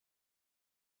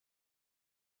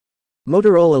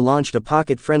Motorola launched a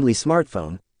pocket-friendly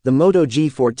smartphone, the Moto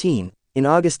G15, in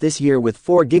August this year with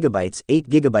 4GB,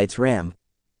 8GB RAM.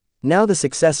 Now the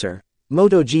successor,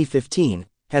 Moto G15,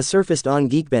 has surfaced on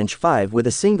Geekbench 5 with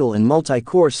a single and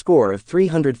multi-core score of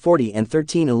 340 and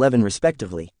 1311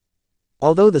 respectively.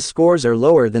 Although the scores are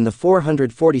lower than the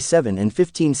 447 and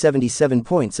 1577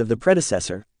 points of the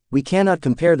predecessor, we cannot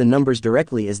compare the numbers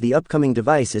directly as the upcoming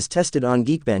device is tested on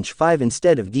Geekbench 5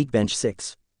 instead of Geekbench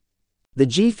 6. The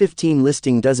G15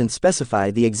 listing doesn't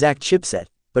specify the exact chipset,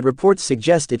 but reports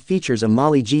suggest it features a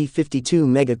Mali G52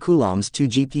 MHz 2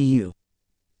 GPU.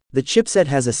 The chipset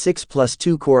has a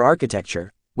 6+2 core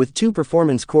architecture, with 2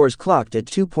 performance cores clocked at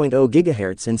 2.0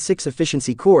 GHz and 6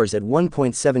 efficiency cores at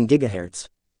 1.7 GHz.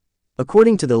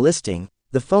 According to the listing,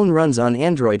 the phone runs on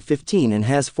Android 15 and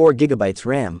has 4GB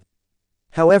RAM.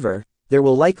 However, there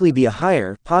will likely be a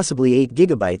higher, possibly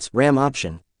 8GB RAM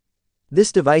option.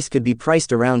 This device could be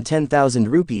priced around 10,000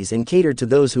 rupees and cater to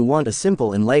those who want a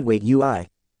simple and lightweight UI.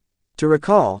 To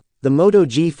recall, the Moto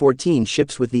G14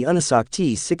 ships with the Unisoc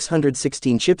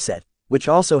T616 chipset, which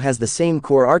also has the same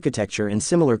core architecture and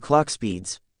similar clock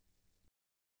speeds.